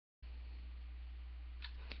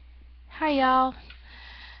Hi y'all.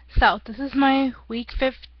 So this is my week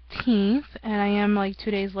 15th and I am like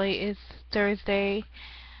 2 days late. It's Thursday,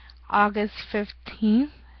 August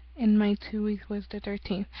 15th and my 2 weeks was the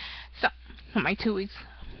 13th. So, not my 2 weeks.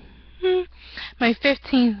 My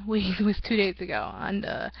 15th week was 2 days ago on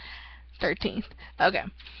the 13th. Okay.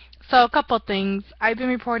 So a couple things. I've been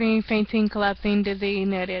reporting fainting, collapsing, dizzy,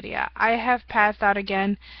 yada yada yada. I have passed out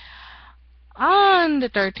again on the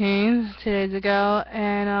 13th, 2 days ago,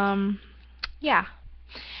 and yeah.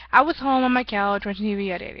 I was home on my couch watching TV,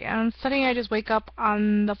 yada yada yada, and suddenly I just wake up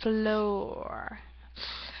on the floor.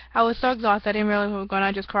 I was so exhausted I didn't realize what was going on.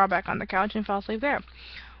 I just crawled back on the couch and fell asleep there.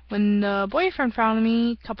 When the boyfriend found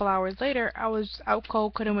me a couple hours later, I was out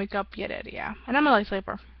cold, couldn't wake up, yada yada yada. And I'm a light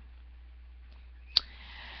sleeper.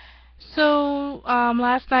 So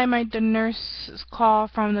last night the nurse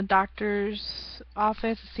called from the doctor's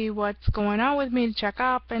office to see what's going on with me, to check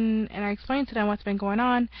up, and I explained to them what's been going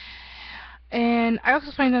on. And I also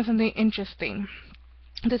explained to them something interesting.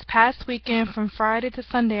 This past weekend, from Friday to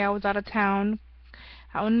Sunday, I was out of town,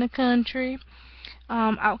 out in the country,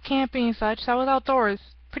 out camping and such. So I was outdoors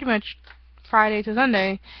pretty much Friday to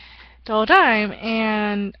Sunday the whole time,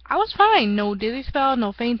 and I was fine. No dizzy spell,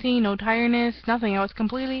 no fainting, no tiredness, nothing. I was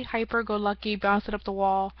completely hyper-go-lucky, bouncing up the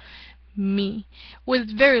wall, me,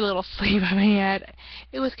 with very little sleep I may add.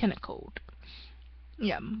 It was kind of cold.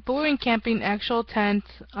 Yeah, but we were in camping, actual tent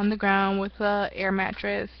on the ground with a air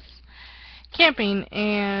mattress, camping,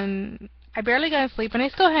 and I barely got to sleep, and I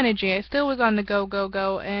still had energy. I still was on the go, go,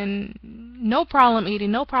 go, and no problem eating,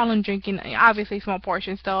 no problem drinking. Obviously, small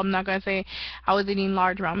portions still. I'm not gonna say I was eating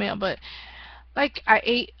large amount meal, but like I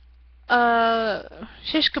ate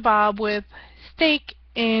shish kebab with steak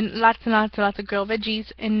and lots of grilled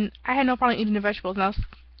veggies, and I had no problem eating the vegetables. Now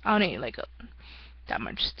I don't eat like that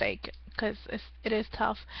much steak because it is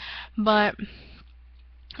tough, but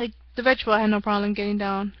like the vegetable, I had no problem getting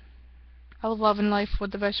down. I was loving life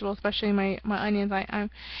with the vegetables, especially my onions. I'm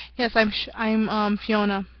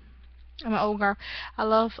Fiona. I'm an ogre. I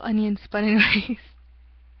love onions, but anyways.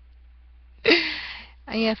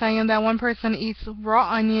 And yes, I am that one person that eats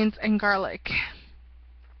raw onions and garlic.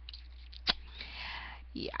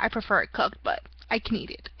 Yeah, I prefer it cooked, but I can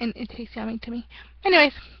eat it, and it tastes yummy to me.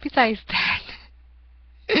 Anyways, besides that,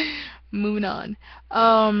 moving on.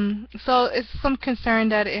 So it's some concern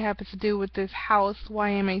that it happens to do with this house. Why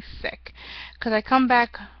am I sick? Because I come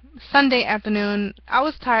back Sunday afternoon. I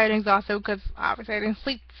was tired and exhausted because obviously I didn't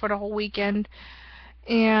sleep for the whole weekend.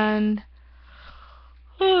 And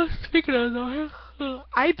speaking of that,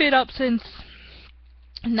 I've been up since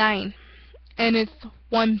 9, and it's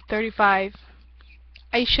 1:35.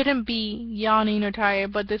 I shouldn't be yawning or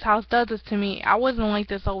tired, but this house does this to me. I wasn't like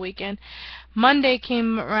this all weekend. Monday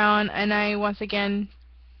came around, and I once again,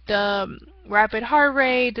 the rapid heart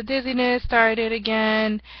rate, the dizziness started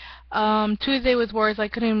again. Tuesday was worse. I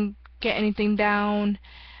couldn't get anything down.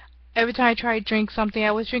 Every time I tried to drink something,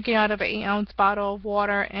 I was drinking out of an 8-ounce bottle of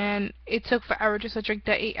water, and it took forever just to drink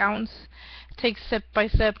that 8 ounce. Take sip by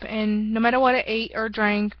sip, and no matter what I ate or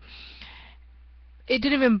drank, it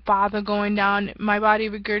didn't even bother going down. My body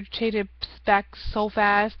regurgitated back so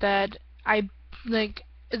fast that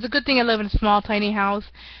it's a good thing I live in a small, tiny house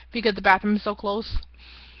because the bathroom is so close.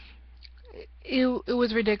 It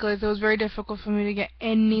was ridiculous. It was very difficult for me to get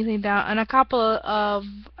anything down.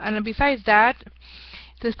 And besides that,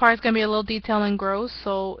 this part is gonna be a little detailed and gross.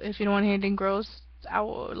 So if you don't want to hear anything gross, I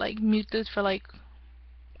will mute this for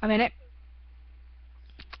a minute.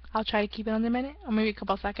 I'll try to keep it on the minute, or maybe a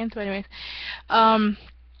couple seconds. But anyways,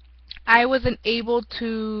 I wasn't able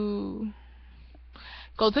to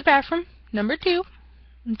go to the bathroom. Number 2,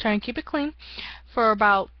 I'm trying to keep it clean for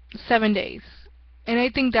about 7 days. And I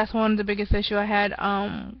think that's one of the biggest issue I had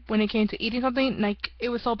when it came to eating something. Like, it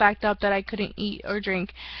was so backed up that I couldn't eat or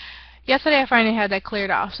drink. Yesterday I finally had that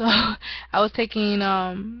cleared off, so I was taking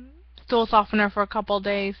stool softener for a couple of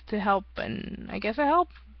days to help, and I guess it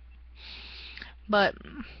helped. But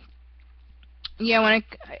yeah,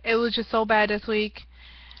 it was just so bad this week.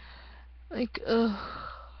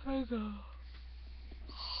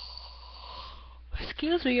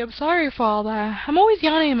 Excuse me, I'm sorry for all that. I'm always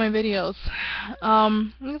yawning in my videos. Like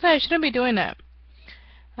I said, I shouldn't be doing that.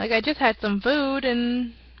 Like, I just had some food,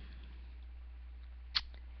 and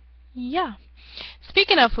yeah.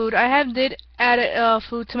 Speaking of food, I did add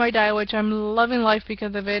food to my diet, which I'm loving life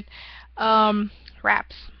because of it.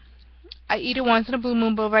 Wraps. I eat it once in a blue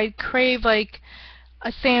moon, but if I crave like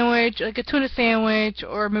a sandwich, like a tuna sandwich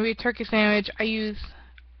or maybe a turkey sandwich, I use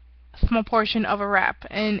a small portion of a wrap,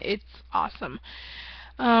 and it's awesome.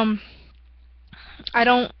 I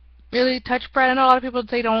don't really touch bread. I know a lot of people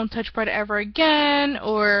say don't touch bread ever again,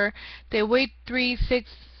 or they wait 3, 6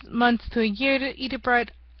 months to a year to eat a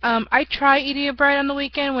bread. I tried eating a bread on the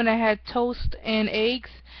weekend when I had toast and eggs.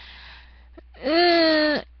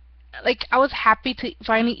 Like, I was happy to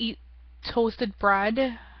finally eat toasted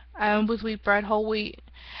bread, with wheat bread, whole wheat.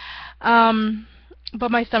 But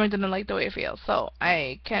my stomach didn't like the way it feels, so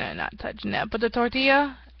I kinda not touching that. But the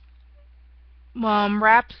tortilla,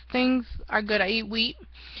 wraps things are good. I eat wheat.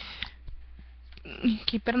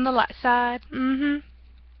 Keep it on the light side.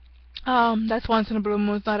 That's once in a blue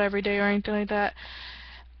moon, not every day or anything like that.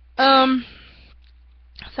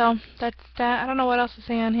 So that's that. I don't know what else to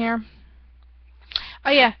say on here. Oh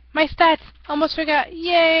yeah, my stats. Almost forgot.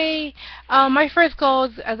 Yay! My first goal,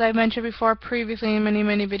 as I mentioned before previously in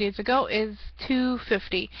many videos ago, is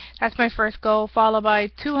 250. That's my first goal, followed by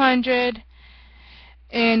 200,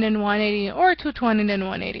 and then 180, or 220, then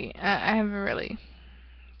 180. I haven't really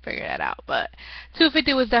figured that out, but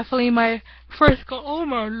 250 was definitely my first goal. Oh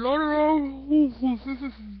my lord!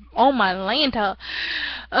 Oh my Lanta!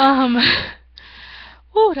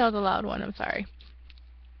 Whew, that was a loud one. I'm sorry.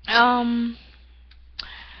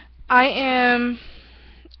 I am,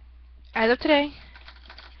 as of today,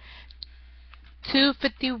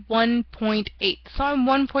 251.8. So I'm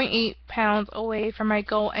 1.8 pounds away from my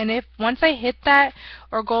goal. And if once I hit that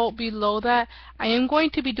or go below that, I am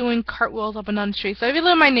going to be doing cartwheels up and down the street. So if you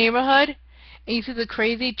live in my neighborhood and you see the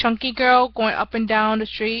crazy chunky girl going up and down the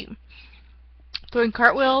street doing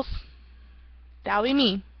cartwheels, that'll be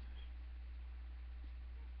me.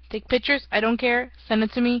 Take pictures. I don't care. Send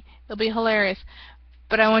it to me. It'll be hilarious.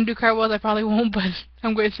 But I want to do cartwheels. I probably won't, but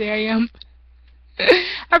I'm going to say I am.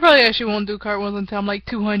 I probably actually won't do cartwheels until I'm like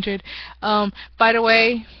 200. By the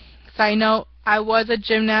way, side note, I was a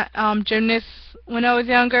gymnast when I was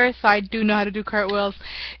younger, so I do know how to do cartwheels.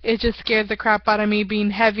 It just scares the crap out of me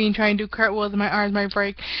being heavy and trying to do cartwheels and my arms might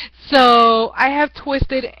break. So I have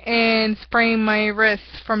twisted and sprained my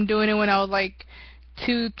wrists from doing it when I was like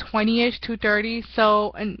 220-ish, 230.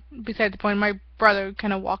 So, and besides the point, my brother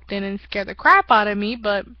kind of walked in and scared the crap out of me,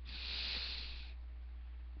 but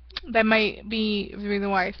that might be the reason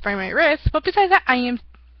why I sprained my wrist. But besides that, I am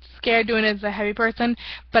scared doing it as a heavy person,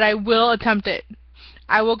 but I will attempt it.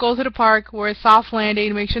 I will go to the park where it's soft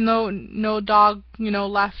landing, make sure no dog,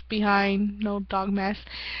 left behind, no dog mess,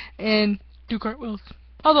 and do cartwheels.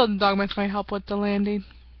 Although the dog mess might help with the landing.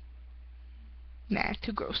 Nah,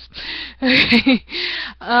 too gross. Okay.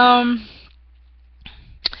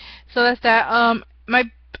 So that's that.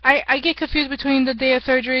 I get confused between the day of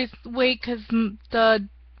surgery's weight, because the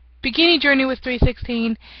beginning journey was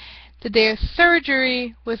 316. The day of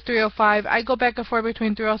surgery was 305. I go back and forth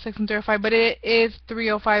between 306 and 305, but it is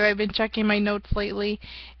 305. I've been checking my notes lately.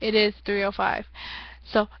 It is 305.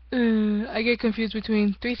 So I get confused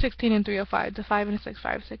between 316 and 305. The 5 and the 6,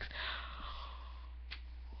 5, 6.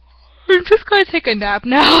 I'm just going to take a nap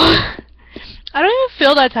now. I don't even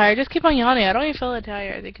feel that tired. Just keep on yawning. I don't even feel that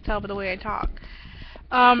tired. You can tell by the way I talk.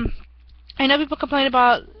 I know people complain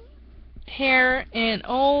about hair, and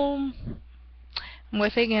I'm going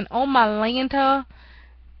to say again, my Lanta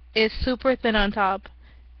is super thin on top.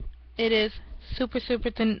 It is super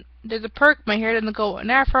thin. There's a perk. My hair doesn't go an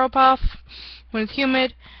afro puff when it's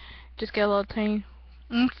humid. Just get a little tiny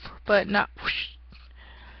oomph, but not whoosh.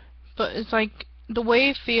 But it's like the way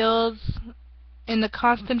it feels and the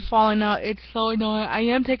constant falling out, it's so annoying. I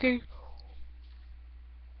am taking,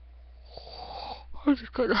 I'm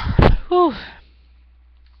just gonna, whew.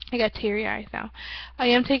 I got teary eyes now. I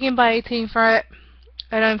am taking biotin for it,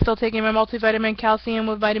 and I'm still taking my multivitamin, calcium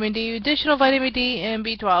with vitamin D, additional vitamin D and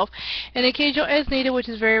B12, and occasional as needed, which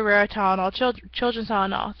is very rare, Tylenol, children's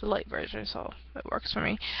Tylenol. It's the light version, so it works for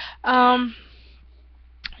me. Yeah,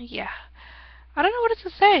 I don't know what else to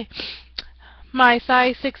say. My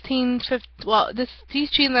size 16, 15, well, these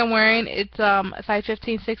jeans I'm wearing, it's a size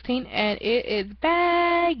 15, 16, and it is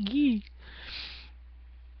baggy.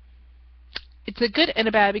 It's a good and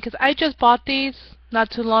a bad, because I just bought these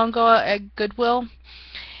not too long ago at Goodwill,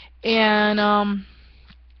 and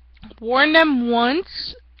worn them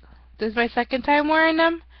once. This is my second time wearing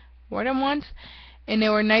them. Wore them once, and they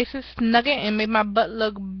were nice and snug and made my butt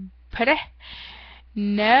look pretty.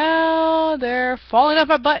 Now they're falling off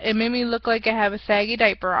my butt and made me look like I have a saggy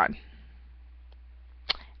diaper on.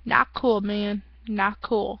 Not cool, man. Not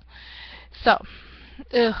cool. So,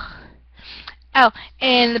 ugh. Oh,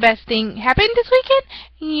 and the best thing happened this weekend.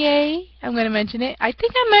 Yay. I'm going to mention it. I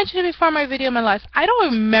think I mentioned it before in my video in my life. I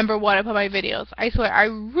don't remember what I put in my videos. I swear, I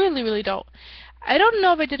really don't. I don't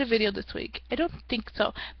know if I did a video this week. I don't think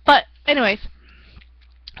so. But, anyways,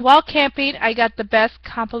 while camping, I got the best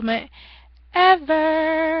compliment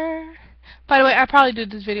ever. By the way, I probably do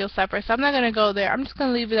this video separate, so I'm not gonna go there. I'm just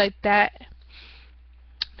gonna leave it like that.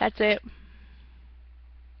 That's it.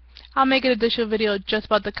 I'll make an additional video just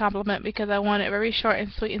about the compliment because I want it very short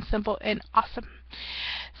and sweet and simple and awesome.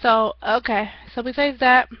 So, okay. So besides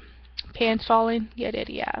that, pants falling, yada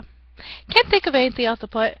yada yada. Can't think of anything else to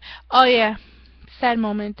put. Oh yeah, sad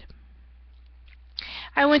moment.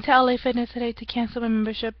 I went to LA Fitness today to cancel my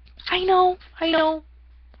membership. I know. I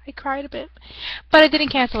cried a bit. But I didn't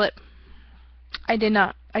cancel it. I did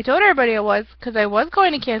not. I told everybody I was, because I was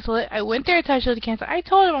going to cancel it. I went there intentionally to cancel it. I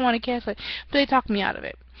told them I want to cancel it, but they talked me out of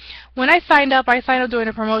it. When I signed up during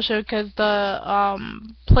a promotion because the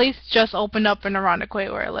place just opened up in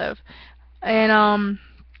Arundiquay where I live. And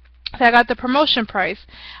so I got the promotion price.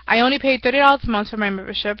 I only paid $30 a month for my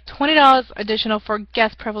membership, $20 additional for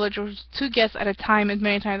guest privilege, which is 2 guests at a time as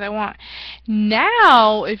many times as I want.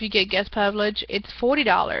 Now, if you get guest privilege, it's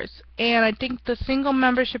 $40. And I think the single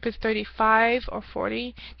membership is $35 or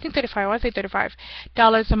 $40. I think $35. I want to say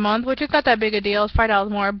 $35 a month, which is not that big a deal. It's $5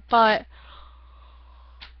 more, but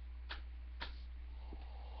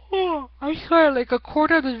I swear, like a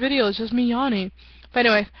quarter of this video is just me yawning. But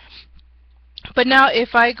anyways. But now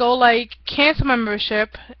if I go like cancel my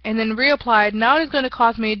membership and then reapply, now it's going to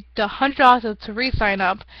cost me the $100 to re-sign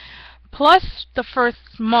up, plus the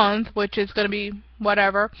first month, which is going to be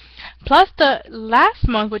whatever, plus the last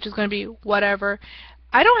month, which is going to be whatever.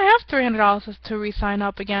 I don't have $300 to re-sign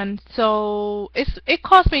up again, so it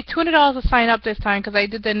cost me $200 to sign up this time because I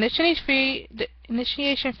did the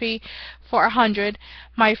initiation fee for $100.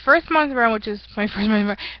 My first month rent, which is my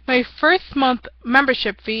first month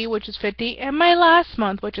membership fee, which is $50, and my last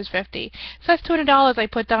month, which is $50. So that's $200 I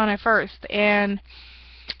put down at first, and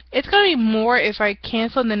it's gonna be more if I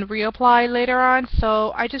cancel and then reapply later on.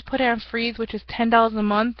 So I just put it on freeze, which is $10 a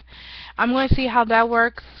month. I'm going to see how that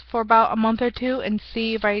works for about a month or two and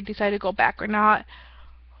see if I decide to go back or not.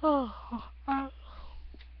 I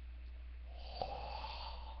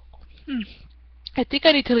think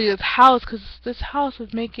I need to leave this house because this house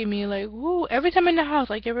is making me like, woo. Every time I'm in the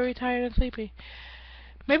house, I get very tired and sleepy.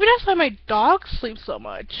 Maybe that's why my dog sleeps so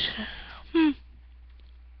much.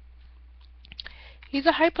 He's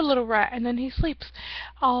a hyper little rat, and then he sleeps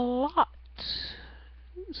a lot.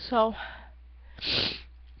 So,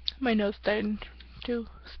 my nose starting to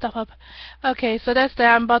stuff up. Okay, so that's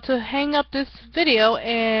that. I'm about to hang up this video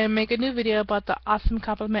and make a new video about the awesome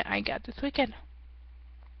compliment I got this weekend.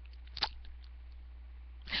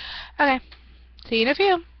 Okay, see you in a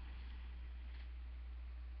few.